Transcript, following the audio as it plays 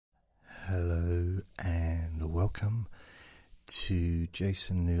welcome to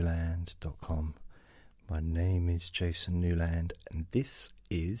jasonnewland.com. My name is Jason Newland, and this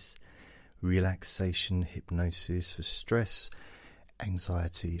is Relaxation Hypnosis for stress,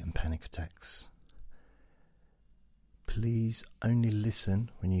 anxiety and panic attacks. Please only listen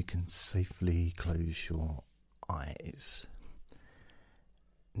when you can safely close your eyes.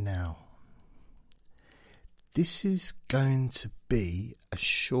 Now, this is going to be a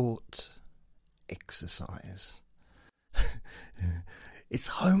short exercise. It's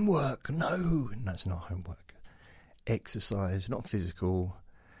homework. No, it's not homework. Exercise, not physical.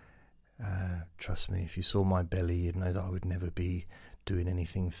 Trust me, if you saw my belly, you'd know that I would never be doing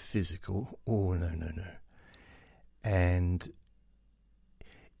anything physical. Oh, no. And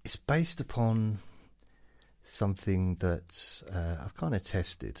it's based upon something that I've kind of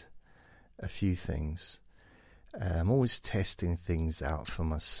tested a few things. I'm always testing things out for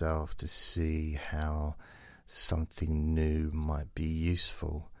myself to see how something new might be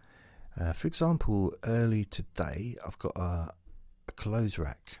useful. For example, early today, I've got a clothes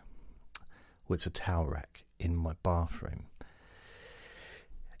rack. Well, it's a towel rack in my bathroom.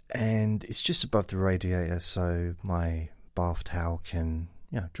 And it's just above the radiator, so my bath towel can,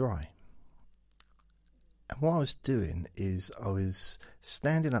 dry. And what I was doing is I was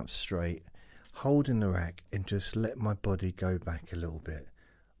standing up straight, holding the rack, and just let my body go back a little bit.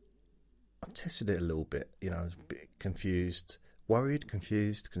 I tested it a little bit, I was a bit confused,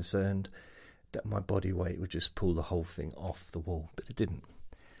 concerned that my body weight would just pull the whole thing off the wall, but it didn't.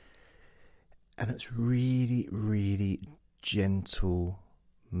 And it's really, really gentle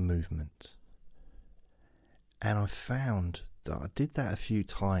movement. And I found that I did that a few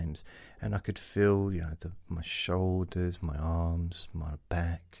times, and I could feel, my shoulders, my arms, my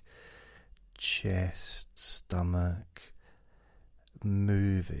back, chest, stomach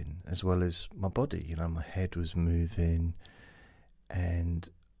moving, as well as my body. My head was moving, and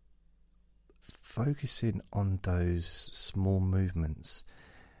focusing on those small movements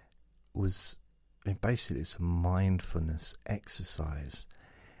was basically, it's a mindfulness exercise,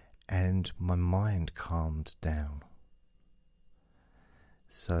 and my mind calmed down.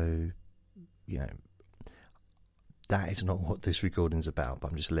 So, that is not what this recording's about,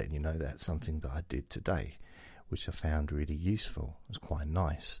 but I'm just letting you know that's something that I did today, which I found really useful. It was quite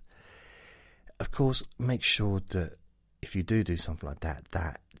nice. Of course, make sure that if you do something like that,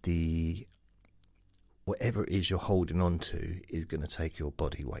 that the whatever it is you're holding on to is going to take your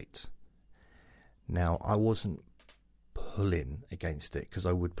body weight. Now, I wasn't pulling against it, because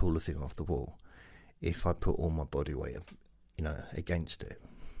I would pull the thing off the wall if I put all my body weight, against it.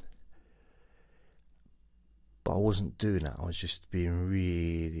 But I wasn't doing that. I was just being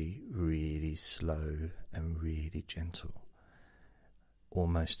really, really slow and really gentle.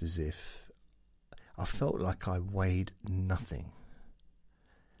 Almost as if I felt like I weighed nothing.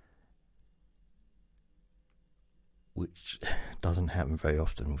 Which doesn't happen very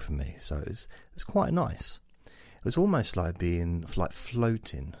often for me. So it was quite nice. It was almost like being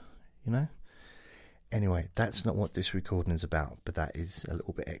floating, Anyway, that's not what this recording is about, but that is a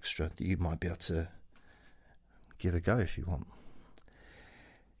little bit extra that you might be able to give a go if you want.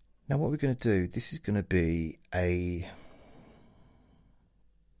 Now, what we're going to do, this is going to be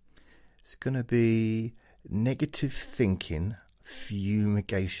negative thinking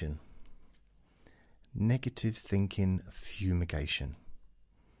fumigation. Negative thinking fumigation.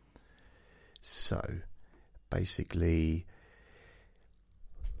 So, basically,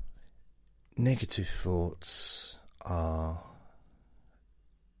 negative thoughts are,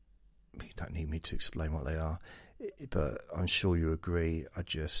 you don't need me to explain what they are, but I'm sure you agree, are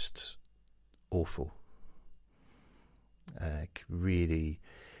just awful. Really,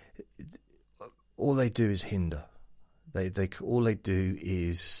 all they do is hinder. All they do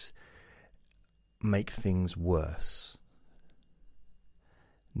is make things worse.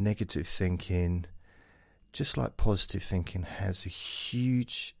 Negative thinking, just like positive thinking, has a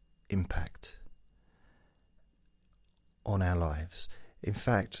huge impact on our lives. In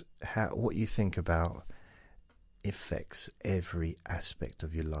fact, what you think about affects every aspect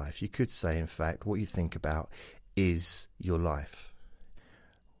of your life. You could say, in fact, what you think about is your life.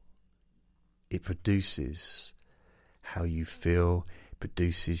 It produces how you feel, it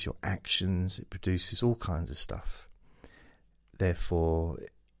produces your actions, it produces all kinds of stuff. Therefore,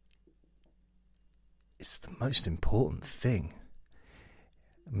 it's the most important thing.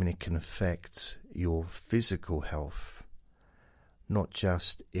 It can affect your physical health, not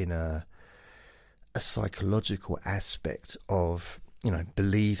just in a psychological aspect of,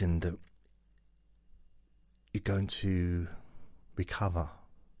 believing that you're going to recover,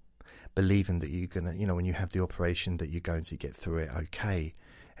 believing that you're going to, you know, when you have the operation, that you're going to get through it okay,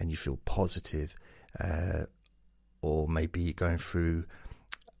 and you feel positive, or maybe you're going through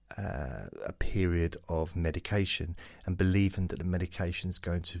a period of medication and believing that the medication is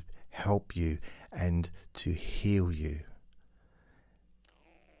going to help you and to heal you.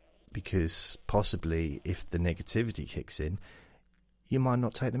 Because possibly if the negativity kicks in, you might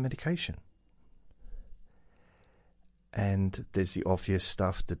not take the medication. And there's the obvious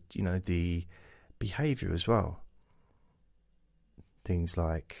stuff that, you know, the behaviour as well. Things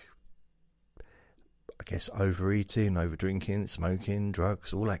like, I guess, overeating, overdrinking, smoking,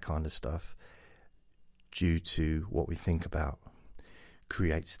 drugs, all that kind of stuff, due to what we think about,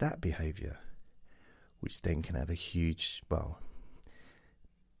 creates that behaviour, which then can have a huge, well,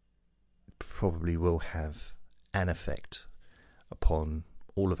 probably will have an effect upon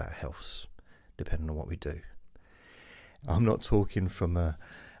all of our healths, depending on what we do. I'm not talking from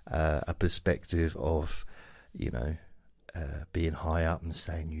a perspective of, you know, being high up and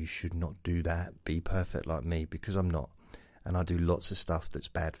saying you should not do that, be perfect like me, because I'm not, and I do lots of stuff that's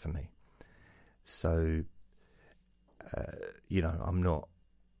bad for me. So, you know, I'm not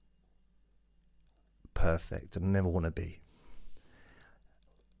perfect, and I never want to be.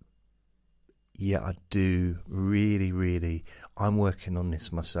 Yeah, I do really, I'm working on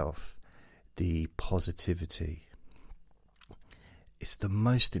this myself. The positivity. It's the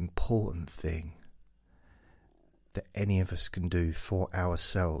most important thing that any of us can do for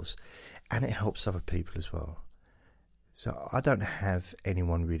ourselves, and it helps other people as well. So I don't have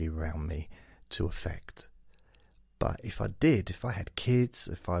anyone really around me to affect, but if I did, if I had kids,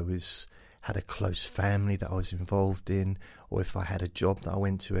 if I had a close family that I was involved in, or if I had a job that I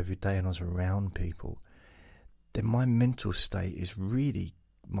went to every day and I was around people, then my mental state is really,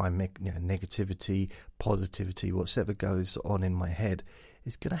 my negativity, positivity, whatever goes on in my head,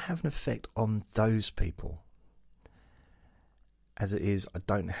 is going to have an effect on those people. As it is, I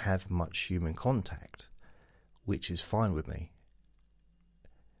don't have much human contact, which is fine with me.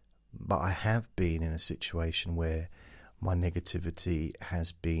 But I have been in a situation where my negativity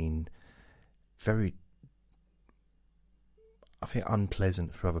has been very, I think,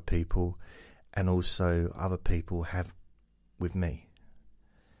 unpleasant for other people, and also other people have with me.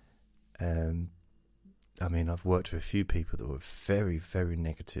 I mean, I've worked with a few people that were very, very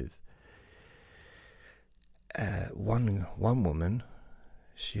negative. One woman,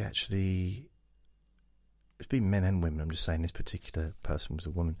 she actually, it's been men and women, I'm just saying this particular person was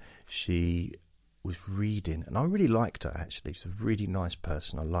a woman. She was reading, and I really liked her actually. She's a really nice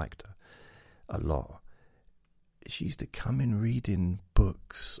person. I liked her a lot. She used to come in reading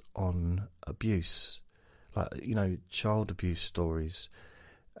books on abuse, like, you know, child abuse stories.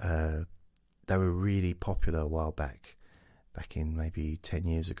 They were really popular a while back in maybe 10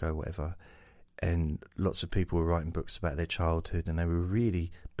 years ago, whatever. And lots of people were writing books about their childhood, and they were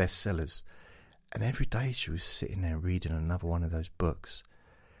really bestsellers. And every day she was sitting there reading another one of those books.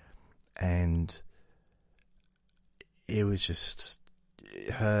 And it was just,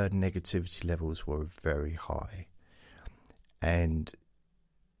 her negativity levels were very high. And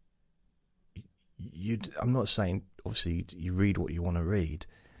I'm not saying, obviously, you read what you want to read,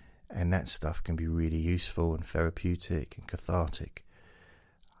 and that stuff can be really useful and therapeutic and cathartic.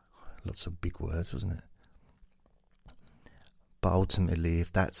 Lots of big words, wasn't it? But ultimately,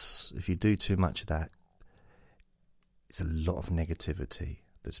 if you do too much of that, it's a lot of negativity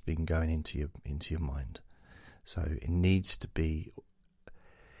that's been going into your mind. So it needs to be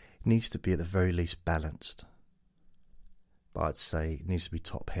at the very least balanced. But I'd say it needs to be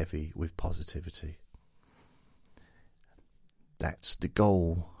top heavy with positivity. That's the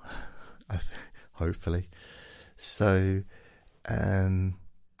goal, hopefully. So,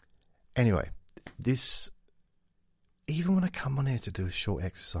 anyway, this, even when I come on here to do a short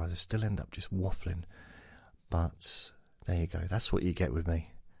exercise, I still end up just waffling. But there you go. That's what you get with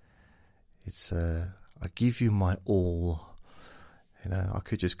me. It's I give you my all. You know, I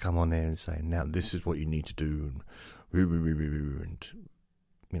could just come on here and say, now this is what you need to do, and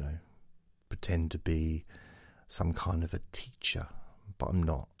you know, pretend to be some kind of a teacher, but I'm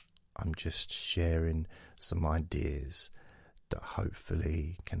not. I'm just sharing some ideas that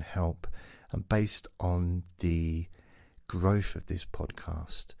hopefully can help, and based on the growth of this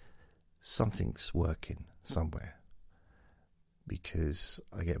podcast, something's working somewhere, because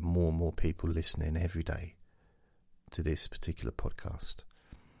I get more and more people listening every day to this particular podcast,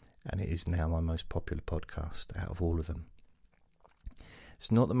 and it is now my most popular podcast out of all of them.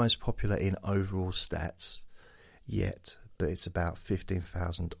 It's not the most popular in overall stats yet, but it's about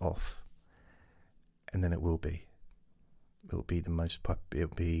 15,000 off, and then it will be. It'll be the most.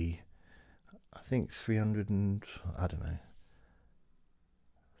 It'll be I think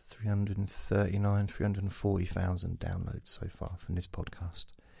 340,000 downloads so far from this podcast.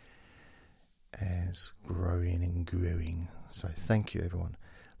 And it's growing and growing. So thank you, everyone.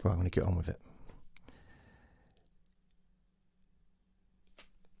 Right, I'm going to get on with it.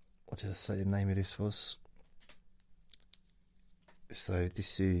 What did I say the name of this was? So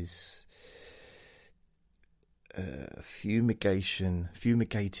this is fumigating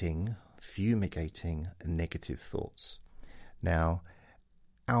negative thoughts. Now,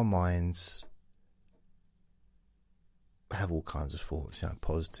 our minds have all kinds of thoughts,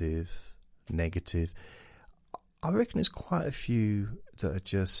 positive, negative. I reckon there's quite a few that are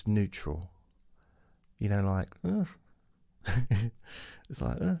just neutral. Like, it's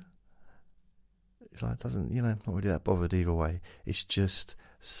like, it doesn't, not really that bothered either way. It's just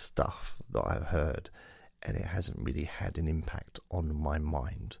stuff that I've heard, and it hasn't really had an impact on my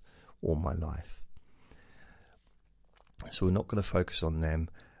mind or my life. So we're not going to focus on them.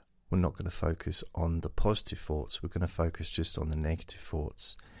 We're not going to focus on the positive thoughts. We're going to focus just on the negative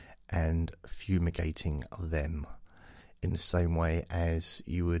thoughts and fumigating them in the same way as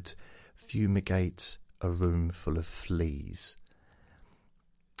you would fumigate a room full of fleas.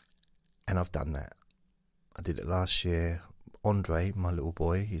 And I've done that. I did it last year. Andre, my little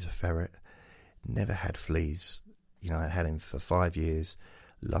boy, he's a ferret, never had fleas. I had him for 5 years.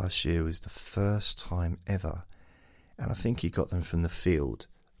 Last year was the first time ever. And I think he got them from the field,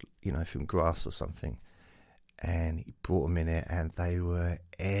 from grass or something. And he brought them in it, and they were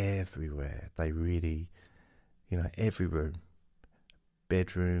everywhere. They really, every room,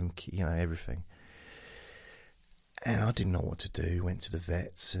 bedroom, everything. And I didn't know what to do. Went to the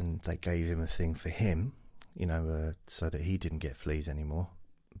vets, and they gave him a thing for him, so that he didn't get fleas anymore.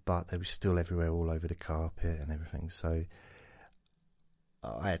 But they were still everywhere, all over the carpet and everything. So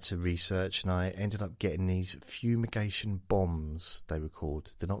I had to research, and I ended up getting these fumigation bombs, they were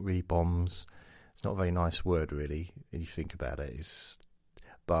called. They're not really bombs. It's not a very nice word, really, when you think about it.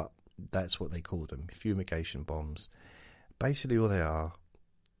 But that's what they called them, fumigation bombs. Basically, all they are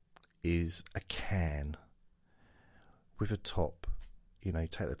is a can with a top. You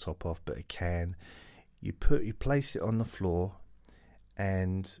take the top off, but a can. You place it on the floor,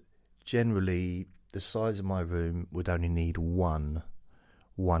 and generally, the size of my room would only need one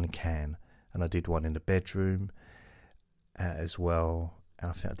can. And I did one in the bedroom as well,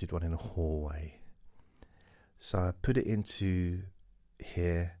 and I think I did one in the hallway. So I put it into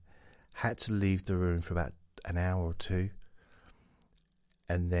here, had to leave the room for about an hour or two,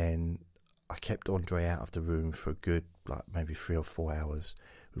 and then I kept Andre out of the room for a good, maybe 3 or 4 hours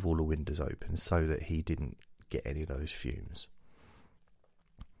with all the windows open so that he didn't get any of those fumes.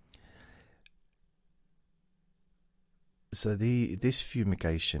 So this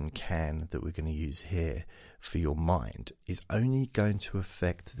fumigation can that we're going to use here for your mind is only going to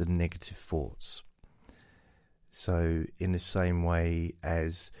affect the negative thoughts. So in the same way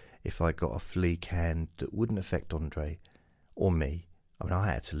as if I got a flea can that wouldn't affect Andre or me, I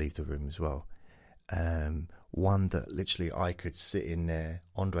had to leave the room as well. One that literally I could sit in there,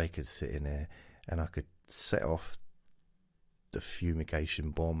 Andre could sit in there, and I could set off the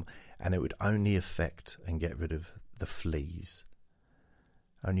fumigation bomb, and it would only affect and get rid of the fleas.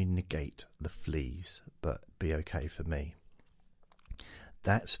 Only negate the fleas, but be okay for me.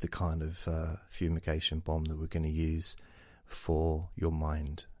 That's the kind of fumigation bomb that we're going to use for your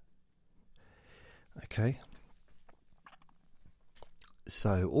mind. Okay?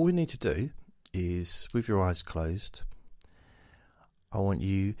 So all we need to do is, with your eyes closed, I want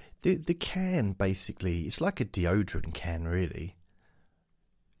you... The can, basically, it's like a deodorant can, really.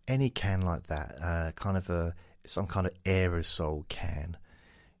 Any can like that, some kind of aerosol can.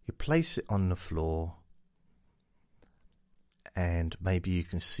 You place it on the floor, and maybe you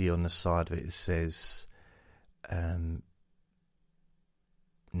can see on the side of it says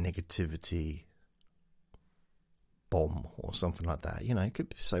negativity bomb or something like that. You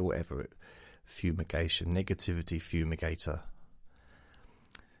could say whatever. Fumigation, negativity fumigator.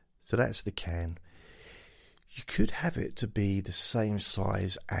 So that's the can. You could have it to be the same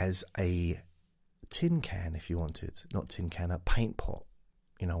size as a tin can if you wanted. Not tin can, a paint pot.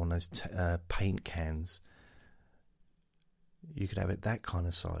 One of those paint cans. You could have it that kind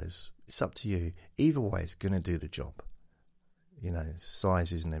of size. It's up to you. Either way, it's going to do the job.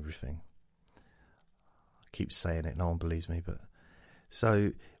 Sizes and everything. I keep saying it, no one believes me, but...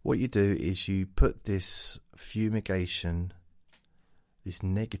 So what you do is you put this fumigation, this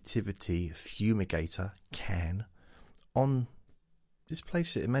negativity fumigator can on, just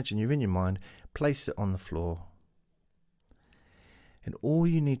place it, imagine you're in your mind, place it on the floor. And all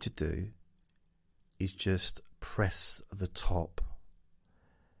you need to do is just press the top.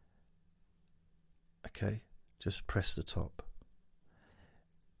 Okay, just press the top.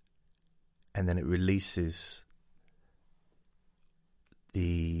 And then it releases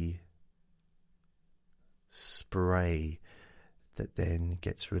the spray that then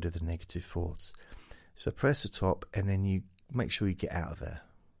gets rid of the negative thoughts. So press the top, and then you make sure you get out of there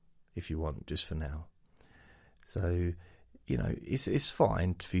if you want, just for now. So, you know, it's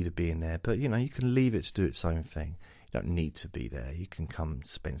fine for you to be in there, but, you know, you can leave it to do its own thing. You don't need to be there. You can come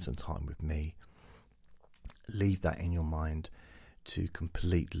spend some time with me. Leave that in your mind to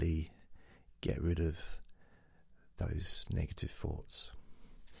completely get rid of those negative thoughts.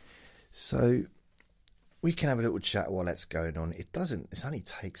 So we can have a little chat while that's going on. It only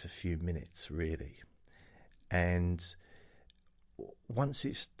takes a few minutes, really. And once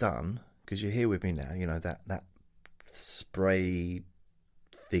it's done, because you're here with me now, you know, that spray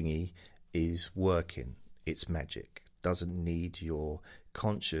thingy is working. It's magic. Doesn't need your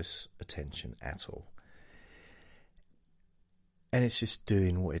conscious attention at all. And it's just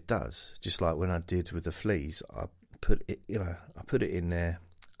doing what it does. Just like when I did with the fleas, I put it in there.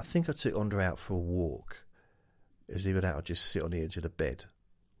 I think I took Andre out for a walk. It was either that or just sit on the edge of the bed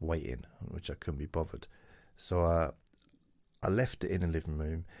waiting, which I couldn't be bothered. So I left it in the living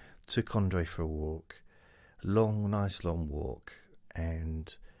room, took Andre for a walk, nice long walk,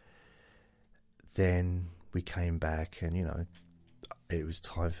 and then we came back, and, you know, it was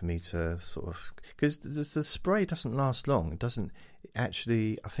time for me to sort of, because the spray doesn't last long. It doesn't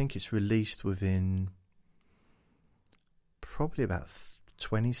actually. I think it's released within probably about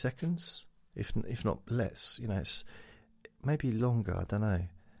 20 seconds, if not less. You know, it's maybe longer. I don't know.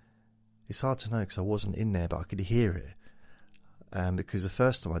 It's hard to know because I wasn't in there, but I could hear it. Because the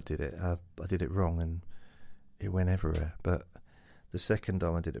first time I did it wrong and it went everywhere. But the second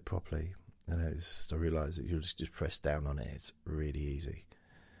time I did it properly, and I realised that you just press down on it. It's really easy.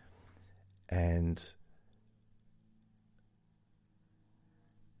 And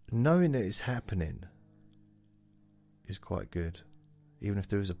knowing that it's happening is quite good. Even if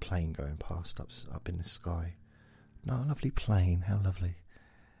there is a plane going past up in the sky. No, a lovely plane. How lovely.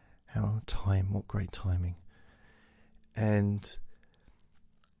 What great timing. And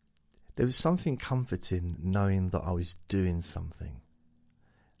there was something comforting knowing that I was doing something.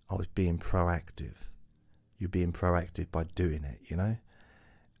 I was being proactive. You're being proactive by doing it, you know.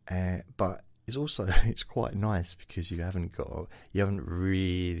 But it's quite nice because you haven't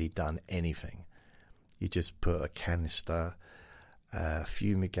really done anything. You just put a canister,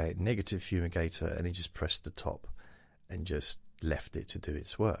 negative fumigator, and you just pressed the top and just left it to do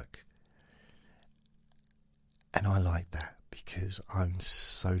its work. And I like that because I'm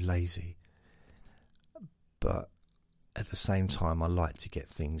so lazy. But at the same time, I like to get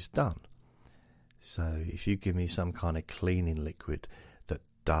things done. So if you give me some kind of cleaning liquid that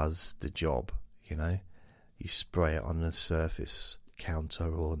does the job, you know, you spray it on the surface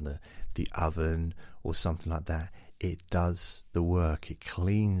counter or on the oven or something like that, it does the work, it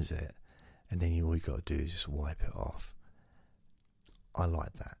cleans it, and then all you got to do is just wipe it off. I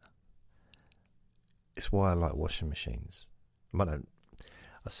like that. It's why I like washing machines. I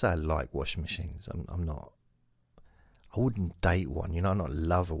say I like washing machines. I wouldn't date one, you know. I don't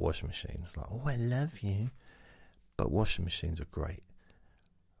love a washing machine. It's like, oh, I love you. But washing machines are great.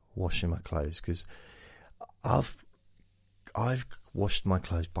 Washing my clothes, because I've washed my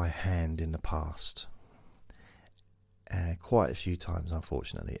clothes by hand in the past, quite a few times,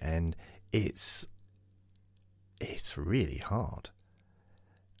 unfortunately, and it's really hard,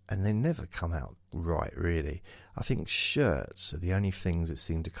 and they never come out right. Really, I think shirts are the only things that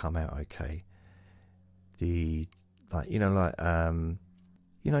seem to come out okay.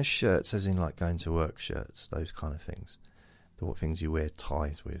 Shirts as in like going to work shirts, those kind of things. What things you wear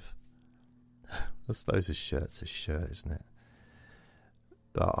ties with. I suppose a shirt's a shirt, isn't it?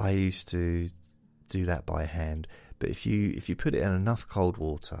 But I used to do that by hand. But if you put it in enough cold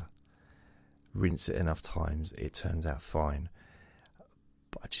water, rinse it enough times, it turns out fine.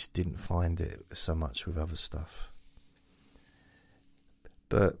 But I just didn't find it so much with other stuff.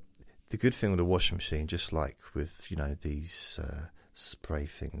 But the good thing with a washing machine, just like with, you know, these spray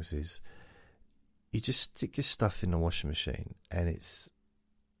things, is you just stick your stuff in the washing machine, and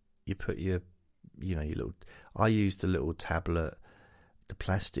you put your little. I used a little tablet, the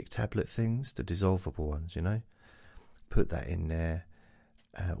plastic tablet things, the dissolvable ones, you know. Put that in there.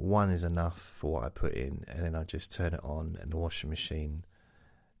 One is enough for what I put in, and then I just turn it on, and the washing machine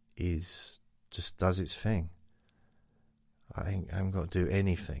just does its thing. I haven't got to do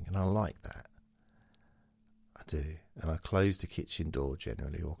anything, and I like that. I do, and I close the kitchen door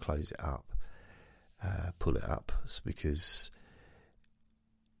generally, or close it up. pull it up. It's because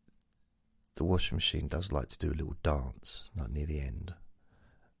the washing machine does like to do a little dance, like near the end,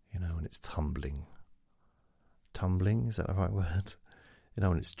 when it's tumbling. Tumbling, is that the right word?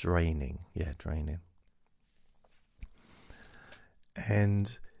 When it's draining. Yeah, draining.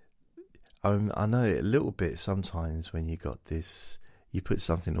 And I know it a little bit sometimes when you got this, you put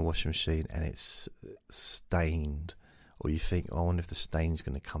something in the washing machine and it's stained, or you think, I wonder if the stain's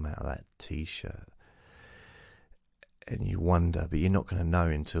going to come out of that t-shirt. And you wonder, but you're not going to know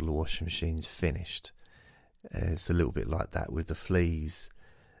until the washing machine's finished. It's a little bit like that with the fleas.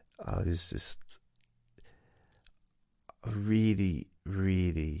 I really,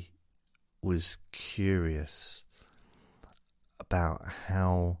 really was curious about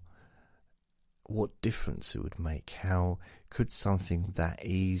what difference it would make. How could something that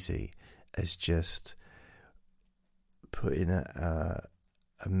easy as just putting a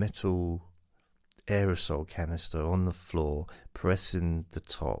metal aerosol canister on the floor, pressing the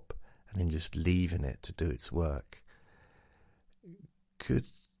top, and then just leaving it to do its work, could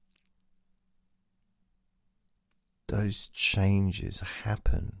those changes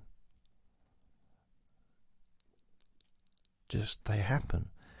happen? Just they happen.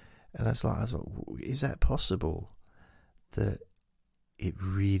 And I was like, is that possible? That it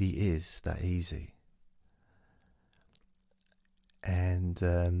really is that easy? And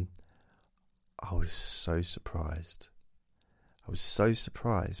I was so surprised. I was so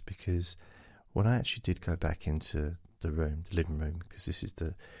surprised because when I actually did go back into the room, the living room, because this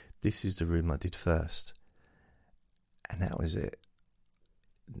is the room I did first, and that was it.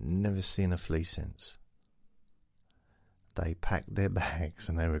 Never seen a flea since. They packed their bags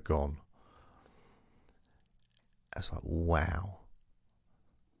and they were gone. I was like, wow.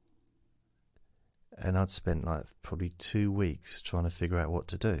 And I'd spent like probably 2 weeks trying to figure out what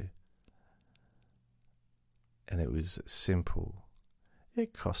to do. And it was simple.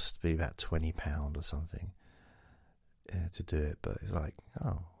 It cost me about £20 or something to do it. But it's like,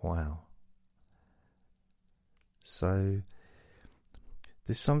 oh, wow. So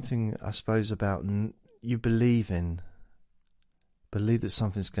there's something, I suppose, about you believe that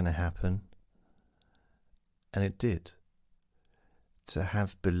something's going to happen. And it did. To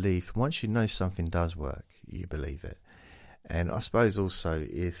have belief. Once you know something does work, you believe it. And I suppose also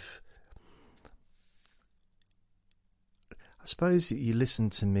I suppose you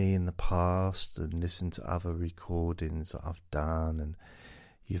listen to me in the past and listen to other recordings that I've done, and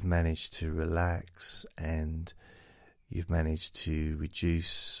you've managed to relax and you've managed to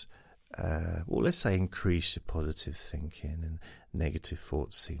reduce, let's say increase your positive thinking, and negative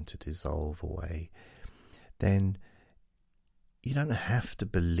thoughts seem to dissolve away, then you don't have to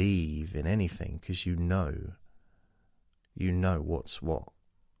believe in anything, because you know what's what.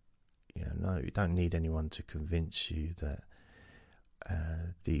 You don't need anyone to convince you that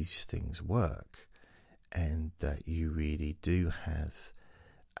these things work, and that you really do have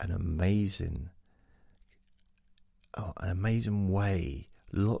an amazing way,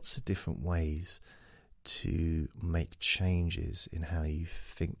 lots of different ways to make changes in how you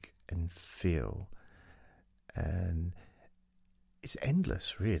think and feel. And it's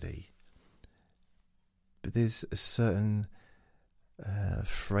endless, really. But there's a certain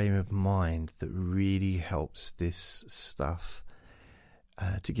frame of mind that really helps this stuff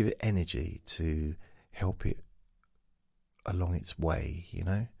to give it energy, to help it along its way,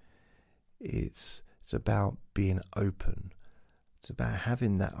 It's about being open. It's about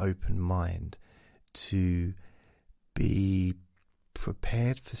having that open mind to be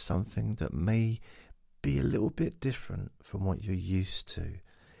prepared for something that may be a little bit different from what you're used to.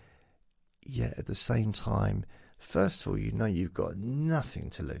 Yet at the same time, first of all, you've got nothing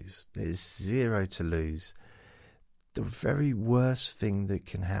to lose. There's zero to lose. The very worst thing that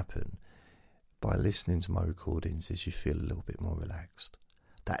can happen by listening to my recordings is you feel a little bit more relaxed.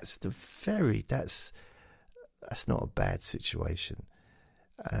 That's not a bad situation.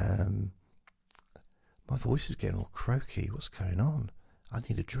 My voice is getting all croaky. What's going on? I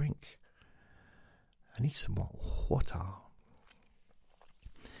need a drink. I need some more water.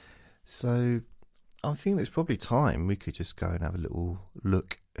 So I think it's probably time we could just go and have a little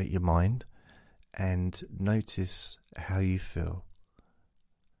look at your mind and notice how you feel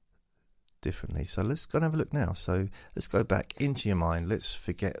differently. So let's go and have a look now. So let's go back into your mind. Let's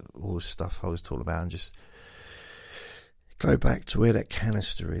forget all the stuff I was talking about and just go back to where that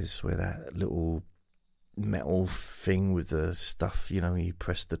canister is, where that little metal thing with the stuff, you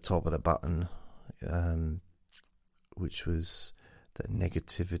press the top of the button, which was the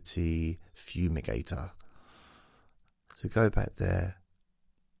negativity fumigator. So go back there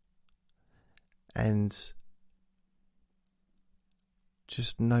And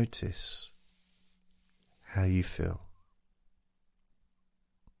just notice how you feel.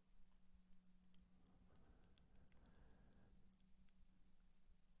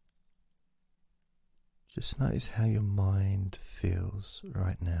 Just notice how your mind feels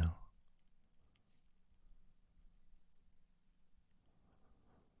right now.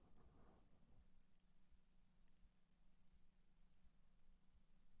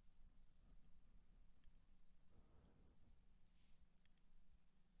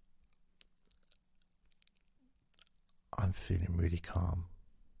 I'm feeling really calm.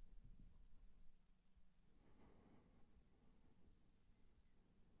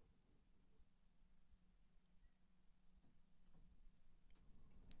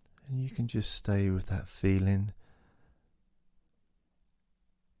 And you can just stay with that feeling.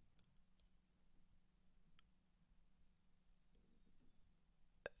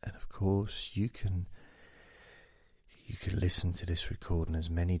 And of course, you can listen to this recording as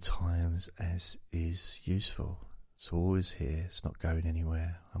many times as is useful. It's always here. It's not going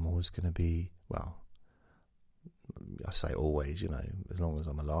anywhere. I'm always going to be, well, I say always, as long as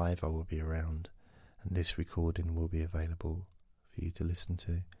I'm alive, I will be around. And this recording will be available for you to listen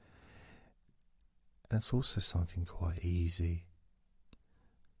to. And it's also something quite easy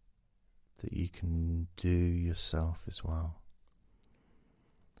that you can do yourself as well.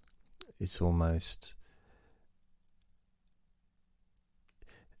 It's almost,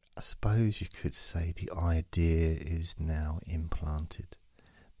 I suppose you could say, the idea is now implanted.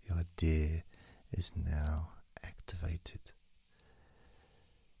 The idea is now activated.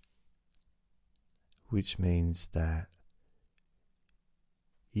 Which means that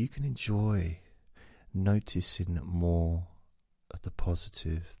you can enjoy noticing more of the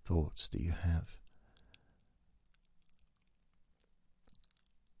positive thoughts that you have.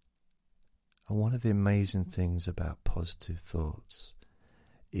 And one of the amazing things about positive thoughts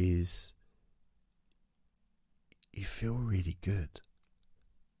is you feel really good.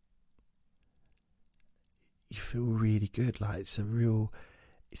 You feel really good, like it's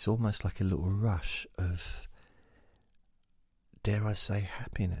almost like a little rush of, dare I say,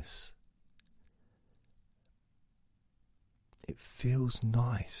 happiness. It feels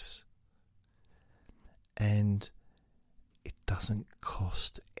nice, and it doesn't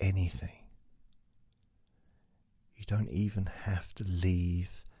cost anything. You don't even have to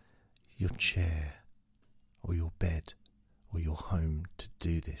leave your chair or your bed or your home to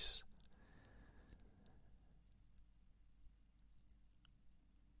do this.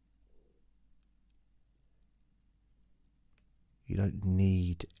 You don't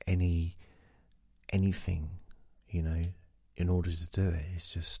need anything, in order to do it.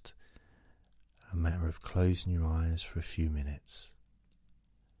 It's just a matter of closing your eyes for a few minutes.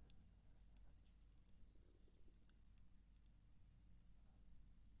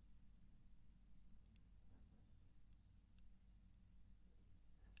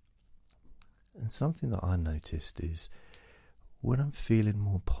 And something that I noticed is when I'm feeling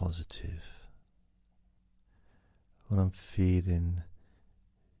more positive, when I'm feeling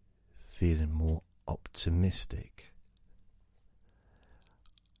more optimistic,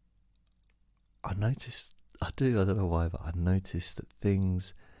 I don't know why, but I noticed that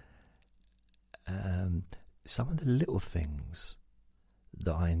things, some of the little things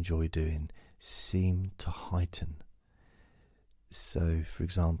that I enjoy doing seem to heighten. So, for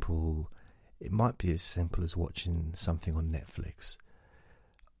example, it might be as simple as watching something on Netflix,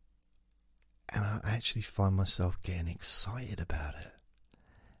 and I actually find myself getting excited about it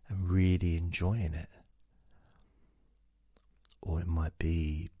and really enjoying it. Or it might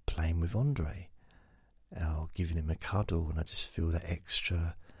be playing with Andre, or giving him a cuddle, and I just feel that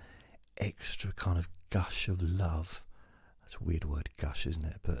extra kind of gush of love. That's a weird word, gush, isn't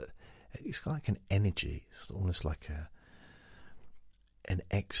it? But it's like an energy. It's almost like an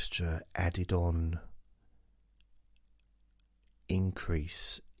extra added on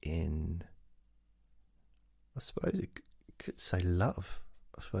increase in, I suppose it could say, love,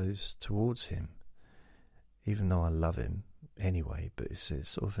 I suppose, towards him, even though I love him anyway. But it's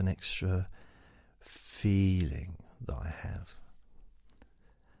sort of an extra feeling that I have.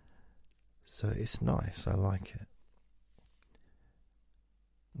 So it's nice. I like it.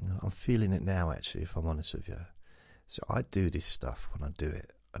 I'm feeling it now, actually, if I'm honest with you. So I do this stuff when I do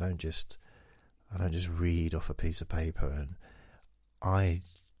it. I don't just read off a piece of paper, and I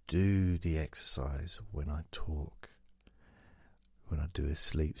do the exercise when I talk. When I do a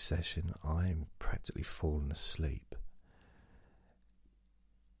sleep session, I'm practically falling asleep.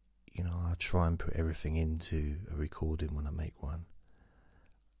 I try and put everything into a recording when I make one.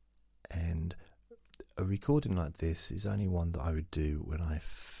 And a recording like this is only one that I would do when I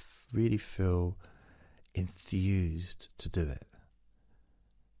really feel enthused to do it.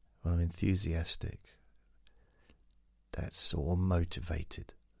 When I'm enthusiastic. That's or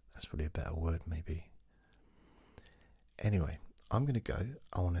motivated. That's probably a better word, maybe. Anyway, I'm going to go.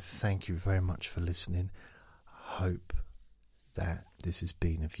 I want to thank you very much for listening. I hope that this has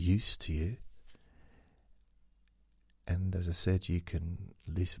been of use to you. And as I said, you can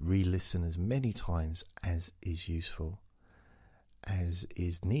re-listen as many times as is useful, as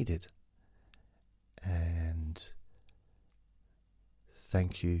is needed. And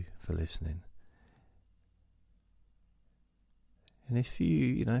thank you for listening. And if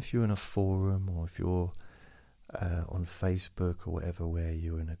if you're in a forum, or if you're on Facebook or whatever, where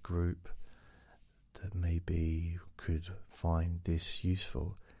you're in a group that maybe could find this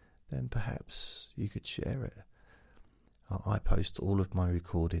useful, then perhaps you could share it. I post all of my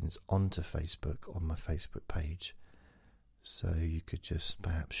recordings onto Facebook on my Facebook page, so you could just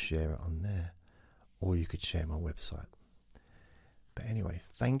perhaps share it on there, or you could share my website. But anyway,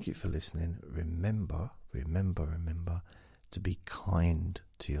 thank you for listening. Remember to be kind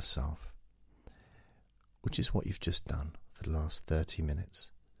to yourself, which is what you've just done for the last 30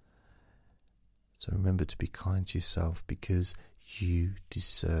 minutes. So remember to be kind to yourself, because you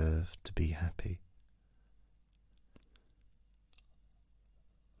deserve to be happy.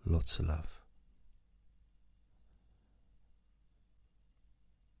 Lots of love.